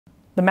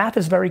The math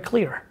is very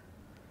clear.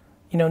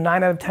 9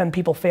 out of 10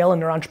 people fail in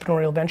their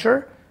entrepreneurial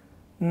venture.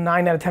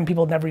 9 out of 10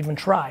 people never even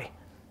try.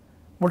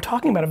 We're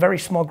talking about a very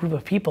small group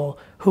of people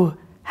who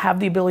have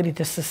the ability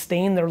to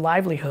sustain their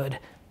livelihood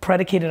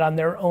predicated on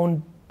their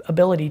own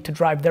ability to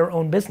drive their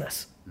own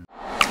business.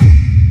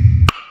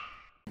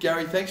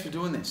 Gary, thanks for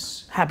doing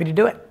this. Happy to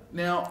do it.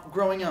 Now,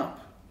 growing up,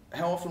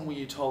 how often were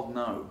you told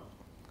no?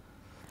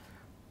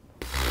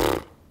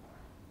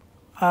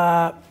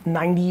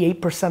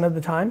 98% of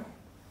the time.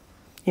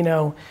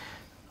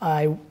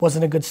 I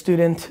wasn't a good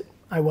student.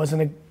 I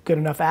wasn't a good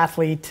enough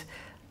athlete.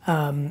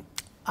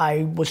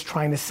 I was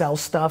trying to sell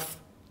stuff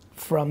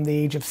from the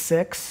age of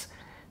 6.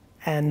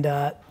 And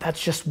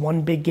that's just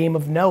one big game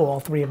of no, all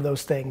 3 of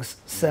those things.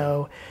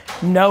 So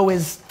no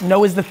is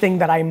the thing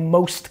that I'm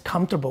most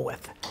comfortable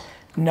with.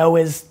 No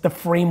is the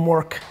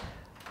framework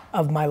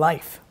of my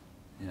life.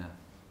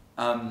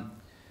 Yeah.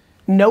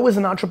 No is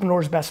an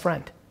entrepreneur's best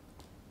friend.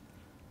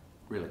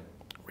 Really?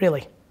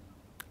 Really.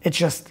 It's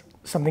just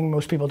something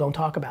most people don't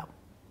talk about.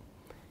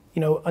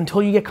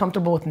 Until you get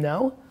comfortable with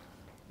no,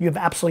 you have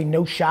absolutely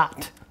no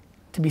shot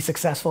to be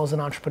successful as an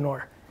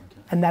entrepreneur.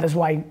 Okay. And that is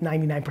why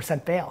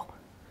 99% fail.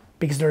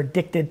 Because they're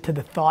addicted to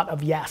the thought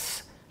of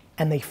yes,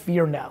 and they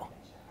fear no.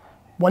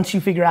 Once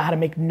you figure out how to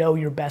make no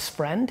your best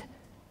friend,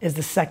 is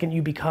the second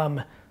you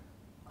become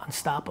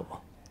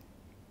unstoppable.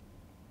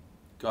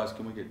 Guys,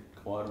 can we get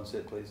quiet on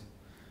set, please?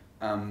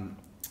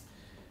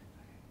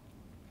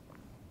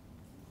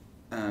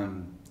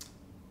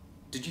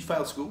 Did you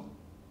fail school?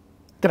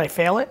 Did I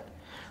fail it?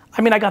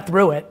 I got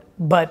through it,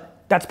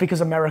 but that's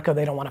because America,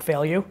 they don't want to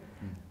fail you.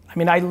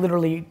 I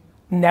literally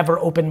never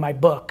opened my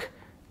book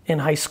in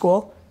high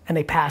school, and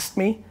they passed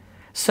me.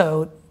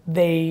 So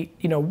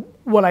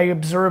what I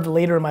observed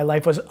later in my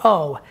life was,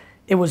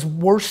 it was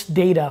worse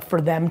data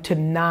for them to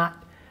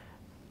not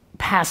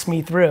pass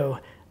me through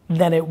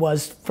than it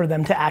was for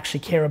them to actually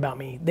care about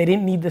me. They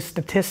didn't need the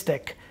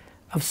statistic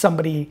of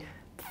somebody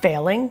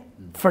failing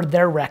for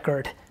their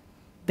record.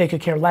 They could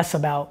care less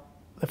about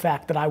the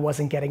fact that I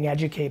wasn't getting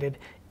educated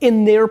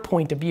in their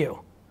point of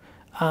view.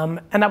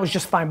 And that was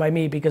just fine by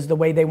me because the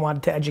way they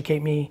wanted to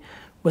educate me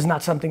was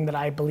not something that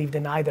I believed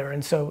in either.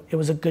 And so it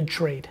was a good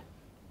trade.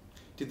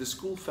 Did the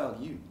school fail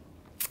you?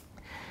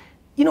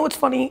 What's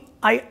funny?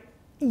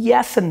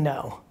 Yes and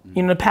no.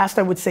 In the past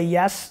I would say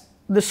yes.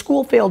 The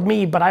school failed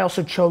me, but I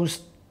also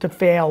chose to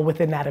fail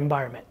within that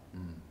environment.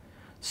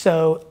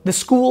 So the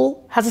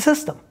school has a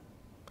system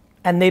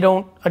and they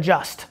don't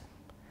adjust.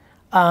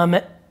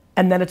 And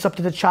then it's up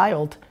to the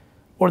child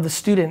or the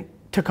student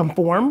to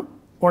conform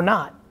or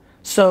not.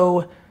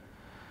 So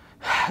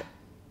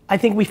I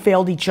think we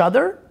failed each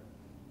other.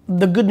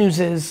 The good news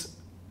is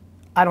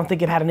I don't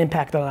think it had an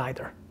impact on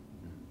either.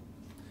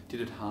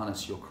 Did it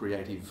harness your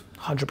creative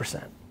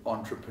 100%.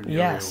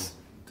 Entrepreneurial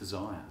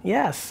desire?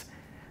 Yes.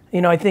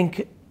 I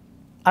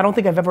don't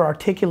think I've ever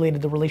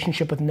articulated the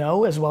relationship with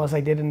no as well as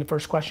I did in the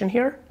first question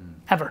here,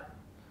 ever.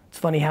 It's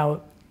funny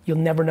how you'll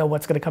never know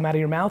what's gonna come out of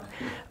your mouth.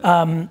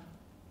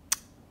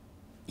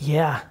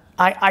 Yeah,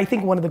 I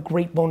think one of the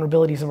great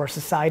vulnerabilities of our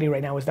society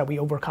right now is that we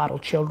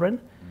overcoddle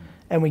children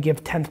and we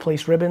give 10th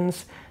place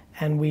ribbons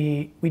and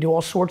we do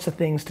all sorts of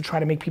things to try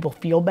to make people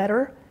feel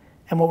better.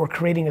 And what we're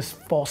creating is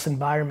false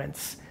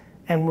environments.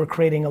 And we're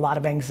creating a lot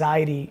of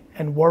anxiety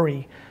and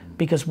worry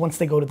because once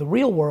they go to the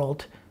real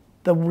world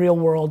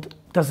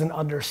doesn't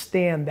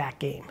understand that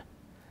game.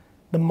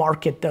 The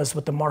market does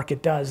what the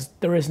market does.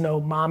 There is no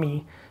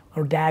mommy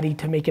or daddy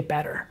to make it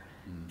better.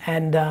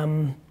 And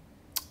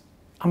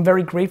I'm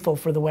very grateful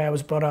for the way I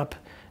was brought up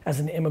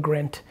as an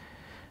immigrant,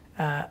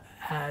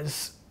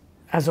 as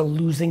a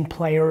losing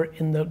player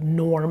in the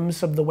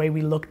norms of the way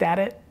we looked at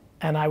it.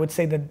 And I would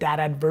say that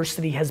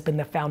adversity has been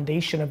the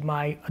foundation of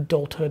my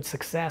adulthood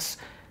success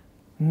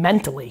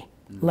mentally,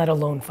 let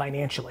alone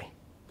financially.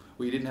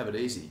 Well, you didn't have it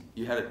easy.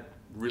 You had it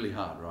really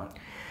hard, right?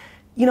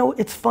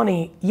 It's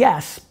funny.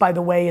 Yes, by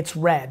the way it's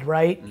read,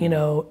 right?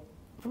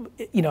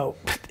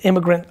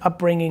 Immigrant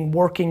upbringing,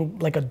 working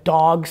like a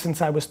dog since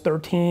I was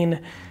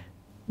 13,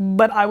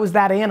 but I was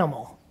that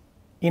animal.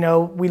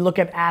 We look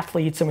at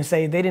athletes and we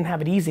say they didn't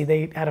have it easy.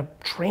 They had to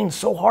train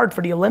so hard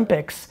for the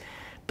Olympics.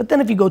 But then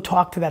if you go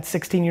talk to that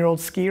 16-year-old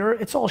skier,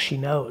 it's all she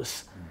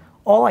knows.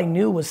 All I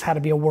knew was how to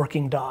be a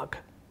working dog.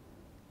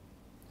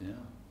 Yeah.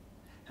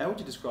 How would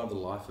you describe the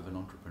life of an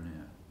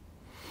entrepreneur?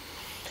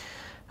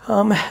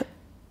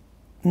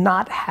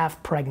 Not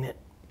half pregnant.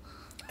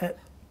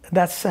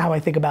 That's how I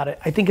think about it.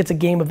 I think it's a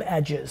game of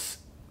edges.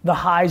 The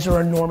highs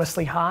are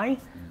enormously high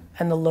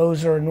and the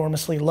lows are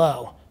enormously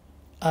low.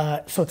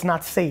 So it's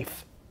not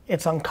safe.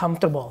 It's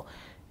uncomfortable.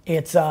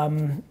 It's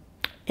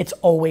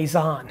always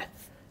on.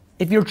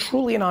 If you're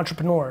truly an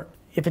entrepreneur,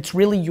 if it's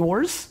really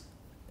yours,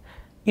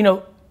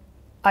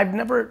 I've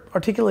never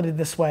articulated it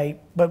this way,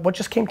 but what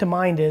just came to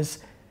mind is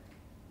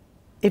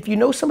if you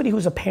know somebody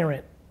who's a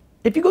parent,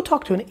 if you go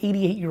talk to an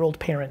 88-year-old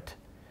parent,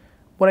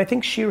 what I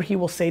think she or he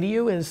will say to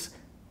you is,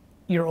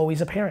 you're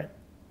always a parent.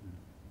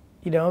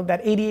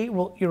 That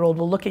 88-year-old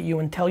will look at you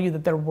and tell you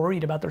that they're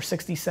worried about their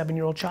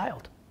 67-year-old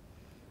child.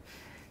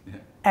 Yeah.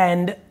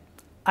 And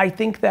I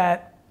think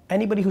that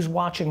anybody who's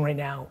watching right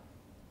now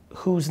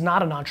who's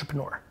not an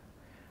entrepreneur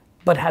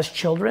but has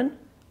children,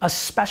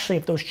 especially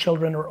if those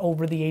children are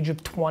over the age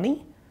of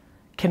 20,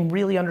 can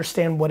really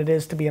understand what it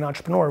is to be an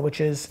entrepreneur,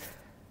 which is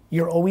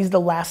you're always the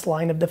last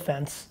line of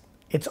defense,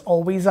 it's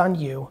always on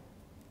you,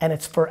 and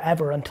it's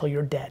forever until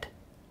you're dead.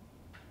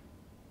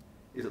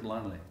 Is it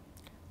lonely?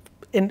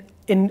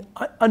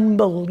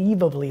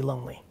 Unbelievably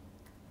lonely,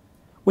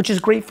 which is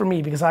great for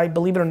me because I,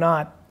 believe it or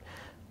not,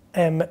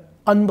 am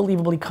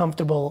unbelievably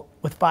comfortable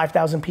with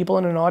 5,000 people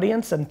in an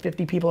audience and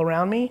 50 people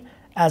around me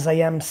as I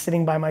am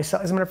sitting by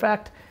myself. As a matter of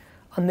fact,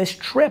 on this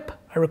trip,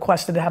 I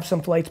requested to have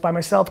some flights by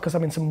myself because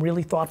I'm in some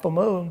really thoughtful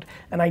mode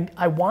and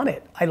I want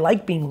it. I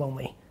like being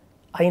lonely.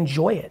 I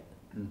enjoy it.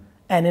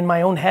 And in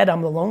my own head,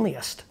 I'm the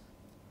loneliest.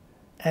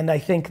 And I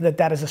think that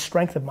that is a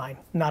strength of mine,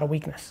 not a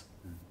weakness.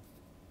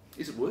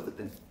 Is it worth it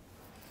then?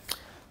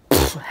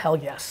 Hell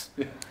yes.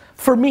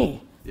 For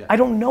me, I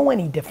don't know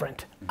any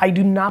different. I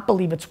do not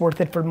believe it's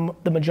worth it for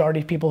the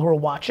majority of people who are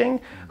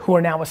watching, who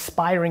are now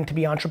aspiring to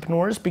be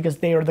entrepreneurs because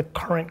they are the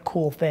current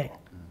cool thing.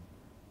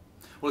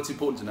 Well, it's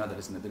important to know that,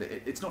 isn't it?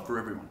 That it's not for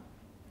everyone.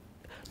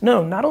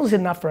 No, not only is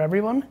it not for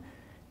everyone,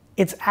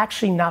 it's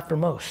actually not for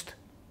most.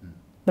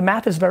 The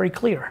math is very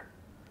clear.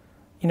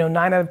 9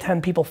 out of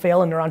 10 people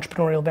fail in their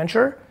entrepreneurial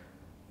venture.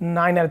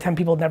 9 out of 10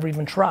 people never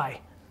even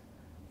try.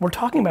 We're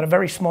talking about a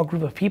very small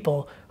group of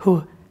people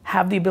who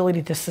have the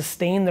ability to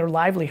sustain their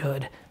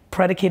livelihood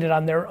predicated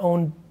on their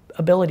own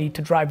ability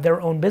to drive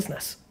their own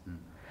business.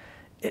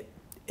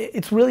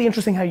 It's really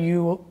interesting how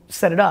you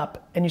set it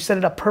up, and you set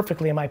it up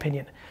perfectly in my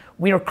opinion.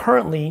 We are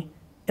currently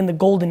in the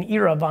golden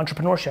era of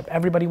entrepreneurship.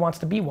 Everybody wants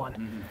to be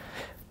one.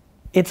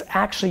 It's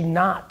actually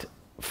not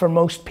for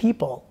most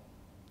people.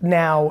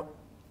 Now,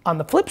 on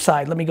the flip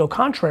side, let me go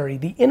contrary.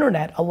 The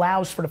internet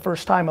allows for the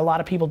first time a lot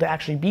of people to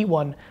actually be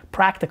one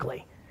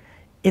practically.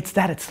 It's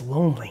that it's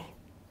lonely.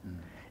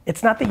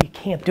 It's not that you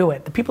can't do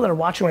it. The people that are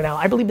watching right now,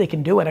 I believe they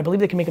can do it. I believe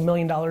they can make $1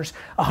 million,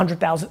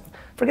 100,000,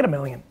 forget a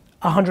million,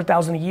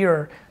 100,000 a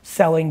year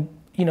selling,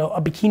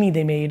 a bikini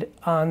they made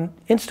on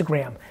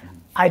Instagram.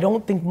 I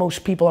don't think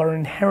most people are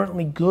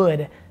inherently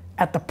good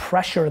at the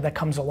pressure that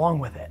comes along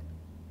with it.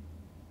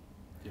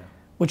 Yeah.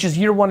 Which is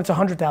year 1, it's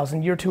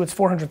 100,000, year 2, it's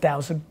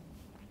 400,000.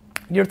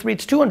 Year 3,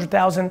 it's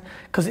 200,000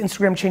 because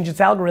Instagram changed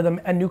its algorithm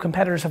and new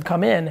competitors have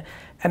come in.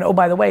 And oh,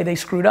 by the way, they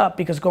screwed up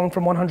because going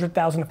from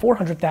 100,000 to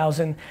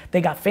 400,000,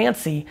 they got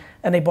fancy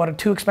and they bought a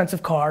too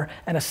expensive car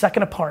and a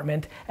second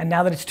apartment. And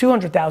now that it's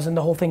 200,000,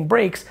 the whole thing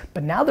breaks.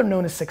 But now they're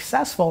known as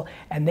successful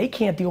and they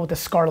can't deal with the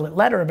scarlet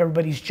letter of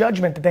everybody's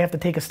judgment that they have to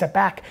take a step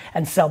back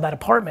and sell that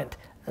apartment.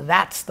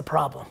 That's the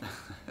problem.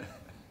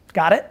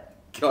 Got it?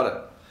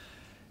 Got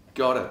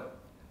it.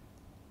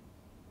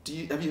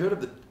 Have you heard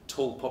of the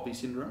tall poppy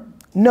syndrome?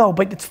 No,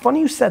 but it's funny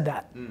you said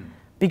that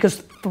because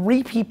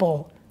 3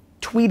 people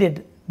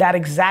tweeted that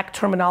exact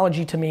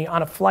terminology to me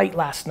on a flight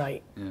last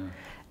night. Yeah.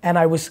 And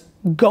I was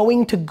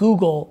going to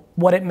Google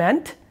what it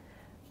meant,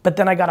 but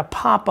then I got a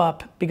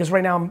pop-up because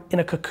right now I'm in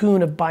a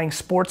cocoon of buying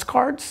sports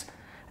cards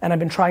and I've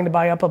been trying to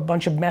buy up a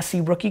bunch of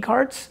messy rookie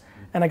cards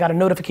and I got a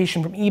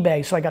notification from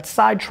eBay, so I got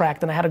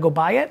sidetracked and I had to go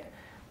buy it,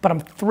 but I'm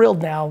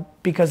thrilled now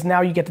because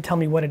now you get to tell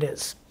me what it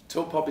is.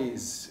 Tall poppy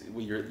is,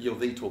 well, you're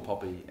the tall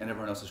poppy and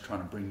everyone else is trying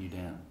to bring you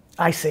down.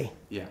 I see.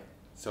 Yeah,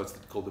 so it's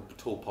called the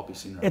tall poppy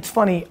syndrome. It's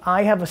funny,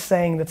 I have a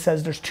saying that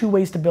says there's 2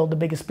 ways to build the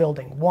biggest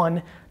building.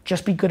 1,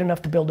 just be good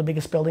enough to build the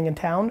biggest building in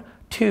town.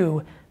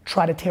 2,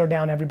 try to tear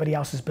down everybody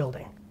else's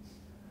building.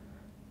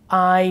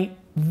 I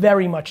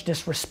very much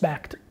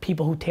disrespect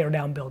people who tear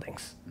down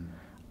buildings.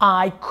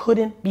 I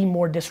couldn't be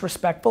more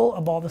disrespectful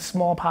of all the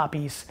small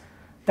poppies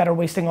that are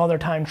wasting all their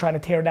time trying to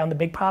tear down the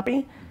big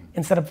poppy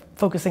instead of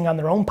focusing on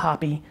their own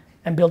poppy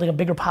and building a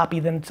bigger poppy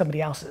than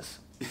somebody else's.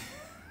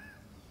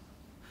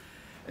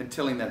 And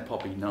telling that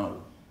poppy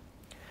no.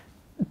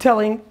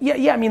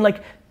 I mean,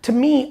 like, to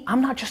me,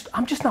 I'm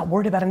just not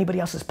worried about anybody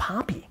else's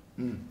poppy.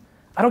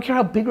 I don't care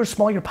how big or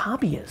small your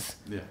poppy is.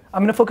 Yeah.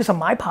 I'm gonna focus on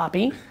my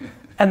poppy,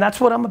 and that's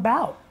what I'm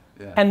about.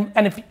 Yeah.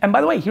 And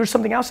by the way, here's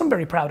something else I'm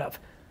very proud of.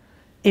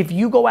 If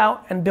you go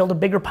out and build a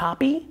bigger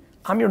poppy,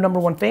 I'm your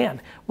 #1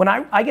 fan. When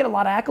I get a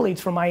lot of accolades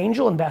for my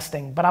angel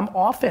investing, but I'm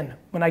often,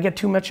 when I get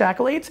too much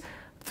accolades,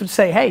 to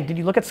say, hey, did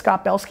you look at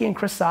Scott Belsky and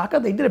Chris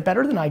Sacca? They did it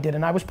better than I did,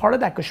 and I was part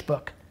of that gush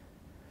book.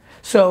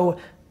 So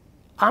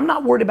I'm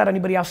not worried about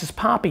anybody else's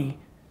poppy,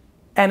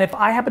 and if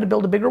I happen to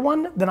build a bigger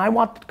one, then I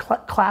want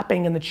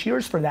clapping and the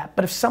cheers for that.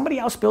 But if somebody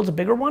else builds a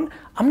bigger one,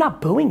 I'm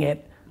not booing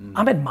it,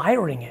 I'm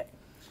admiring it.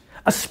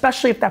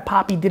 Especially if that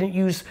poppy didn't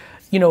use,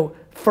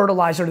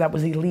 fertilizer that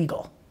was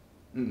illegal.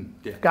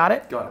 Yeah. Got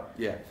it? Got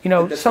it,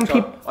 yeah. Some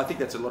people. I think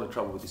that's a lot of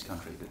trouble with this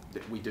country,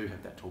 that we do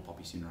have that tall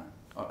poppy syndrome.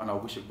 And I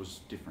wish it was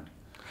different.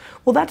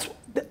 Well,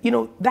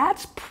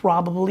 that's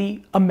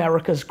probably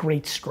America's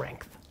great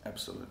strength.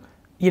 Absolutely.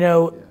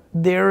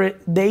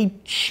 They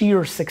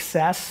cheer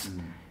success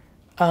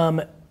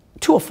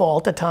to a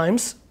fault at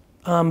times,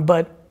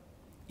 but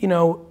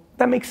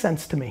that makes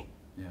sense to me.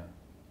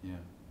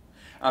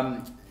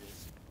 Yeah.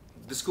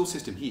 The school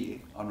system here,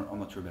 I'm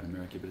not sure about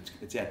America, but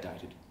it's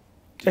outdated.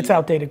 It's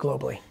outdated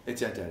globally.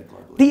 It's outdated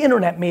globally. The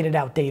internet made it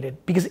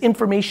outdated because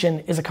information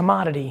is a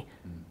commodity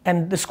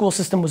and the school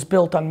system was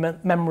built on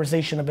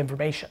memorization of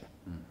information.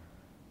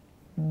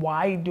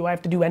 Why do I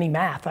have to do any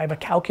math? I have a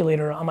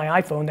calculator on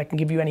my iPhone that can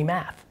give you any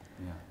math.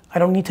 Yeah. I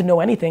don't need to know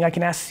anything. I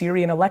can ask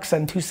Siri and Alexa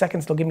in 2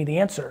 seconds, they'll give me the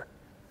answer.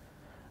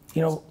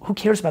 You know, who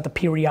cares about the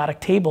periodic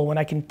table when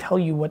I can tell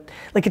you what,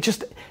 like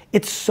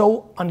it's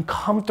so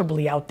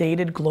uncomfortably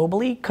outdated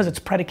globally because it's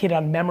predicated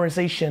on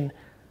memorization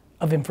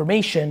of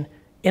information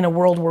in a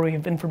world where we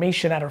have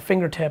information at our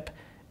fingertip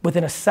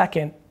within a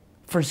second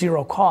for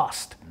zero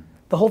cost.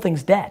 The whole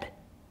thing's dead.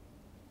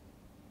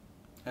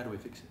 How do we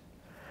fix it?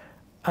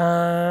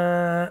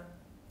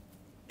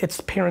 It's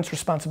the parents'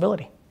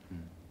 responsibility.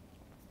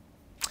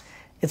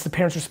 It's the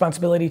parents'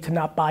 responsibility to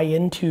not buy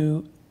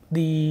into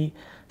the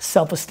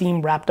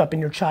self-esteem wrapped up in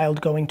your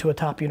child going to a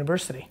top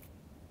university.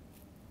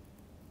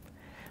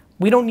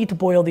 We don't need to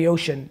boil the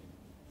ocean.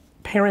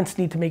 Parents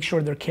need to make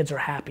sure their kids are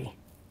happy.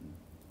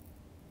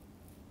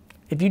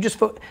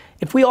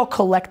 If we all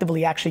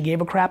collectively actually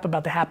gave a crap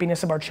about the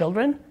happiness of our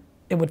children,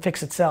 it would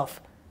fix itself.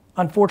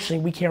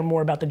 Unfortunately, we care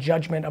more about the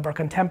judgment of our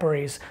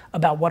contemporaries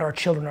about what our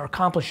children are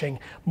accomplishing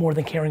more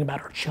than caring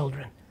about our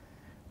children.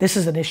 This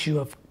is an issue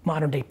of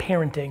modern day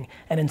parenting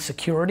and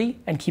insecurity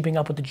and keeping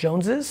up with the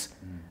Joneses,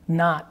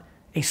 not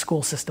a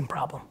school system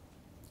problem.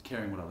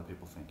 Caring what other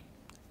people think.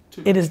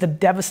 It is the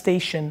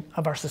devastation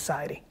of our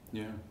society.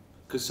 Yeah,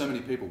 because so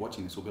many people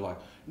watching this will be like,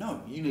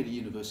 no, you need a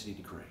university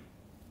degree.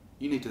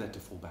 You need that to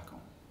fall back on.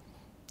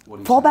 What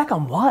do you Fall say? back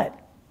on what?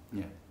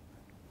 Yeah.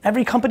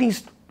 Every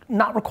company's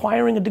not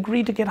requiring a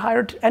degree to get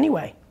hired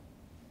anyway.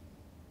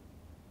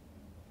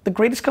 The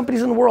greatest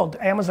companies in the world,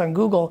 Amazon,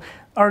 Google,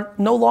 are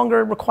no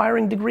longer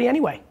requiring a degree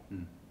anyway.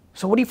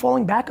 So what are you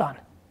falling back on?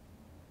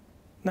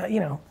 Now, you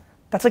know,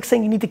 that's like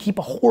saying you need to keep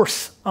a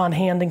horse on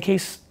hand in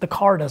case the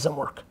car doesn't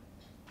work.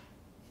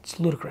 It's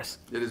ludicrous.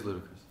 It is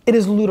ludicrous. It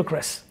is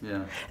ludicrous.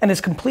 Yeah. And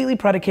it's completely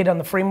predicated on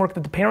the framework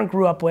that the parent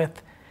grew up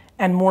with,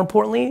 and more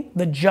importantly,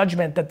 the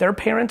judgment that their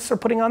parents are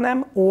putting on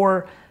them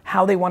or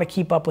how they want to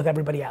keep up with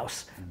everybody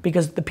else.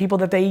 Because the people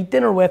that they eat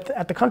dinner with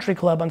at the country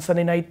club on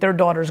Sunday night, their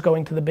daughter's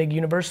going to the big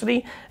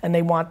university and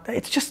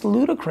it's just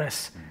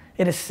ludicrous.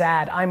 It is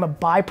sad. I'm a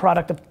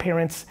byproduct of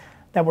parents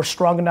that were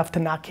strong enough to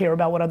not care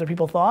about what other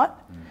people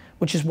thought,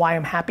 which is why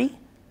I'm happy.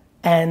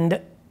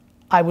 And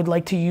I would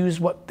like to use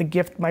what the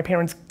gift my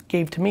parents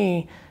gave to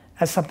me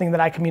as something that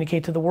I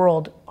communicate to the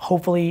world,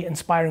 hopefully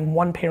inspiring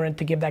one parent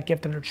to give that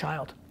gift to their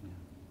child.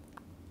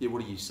 Yeah,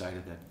 what do you say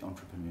to that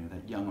entrepreneur,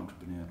 that young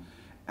entrepreneur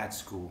at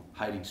school,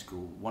 hating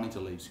school, wanting to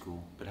leave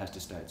school, but has to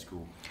stay at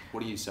school?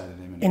 What do you say to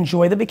them?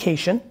 Enjoy the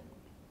vacation,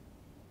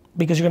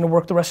 because you're gonna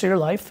work the rest of your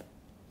life.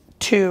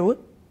 2,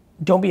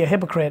 don't be a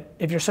hypocrite.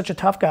 If you're such a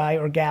tough guy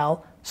or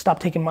gal, stop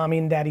taking mommy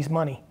and daddy's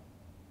money.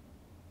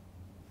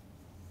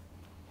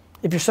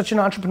 If you're such an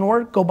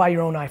entrepreneur, go buy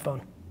your own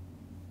iPhone.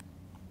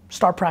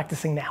 Start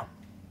practicing now.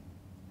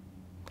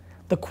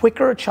 The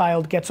quicker a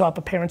child gets off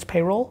a parent's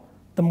payroll,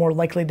 the more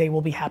likely they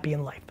will be happy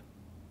in life.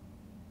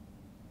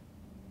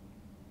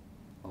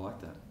 I like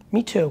that.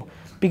 Me too.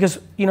 Because,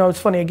 you know, it's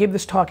funny, I gave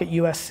this talk at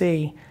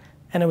USC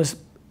and it was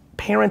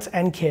parents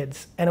and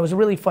kids. And it was a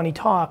really funny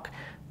talk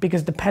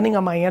because depending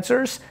on my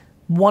answers,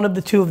 one of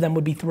the 2 of them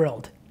would be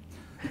thrilled.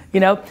 You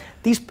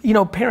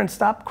know, parents,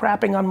 stop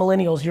crapping on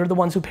millennials. You're the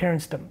ones who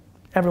parents them.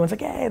 Everyone's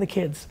like, hey, the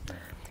kids.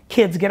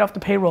 Kids, get off the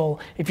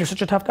payroll. If you're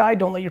such a tough guy,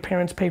 don't let your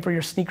parents pay for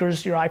your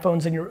sneakers, your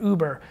iPhones, and your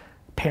Uber.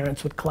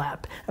 Parents would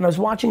clap. And I was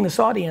watching this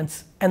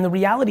audience, and the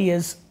reality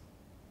is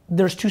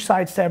there's 2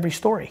 sides to every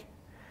story.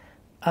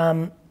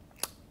 And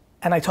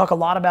I talk a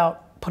lot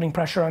about putting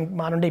pressure on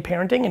modern day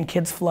parenting, and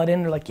kids flood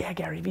in, they're like, yeah,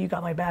 GaryVee, you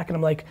got my back. And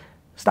I'm like,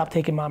 stop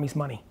taking mommy's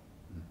money.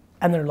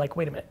 And they're like,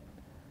 wait a minute.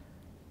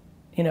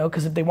 You know,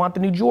 because if they want the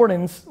new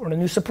Jordans or the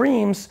new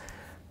Supremes,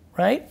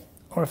 right?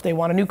 Or if they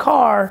want a new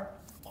car,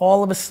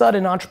 all of a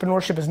sudden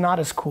entrepreneurship is not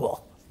as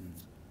cool.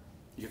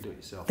 You can do it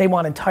yourself. They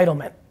want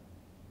entitlement.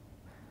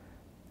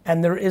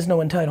 And there is no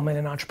entitlement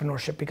in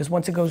entrepreneurship because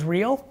once it goes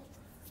real,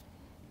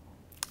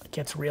 it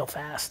gets real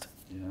fast.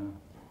 Yeah.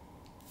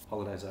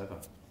 Holiday's over.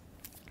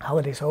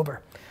 Holiday's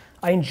over.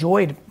 I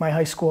enjoyed my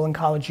high school and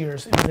college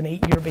years. It was an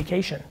 8-year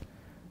vacation.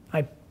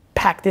 I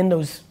packed in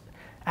those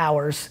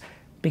hours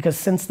because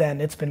since then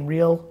it's been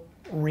real.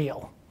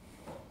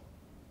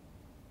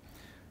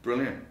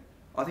 Brilliant.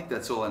 I think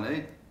that's all I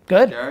need.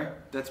 Good. Gary,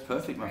 that's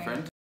perfect, my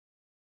friend.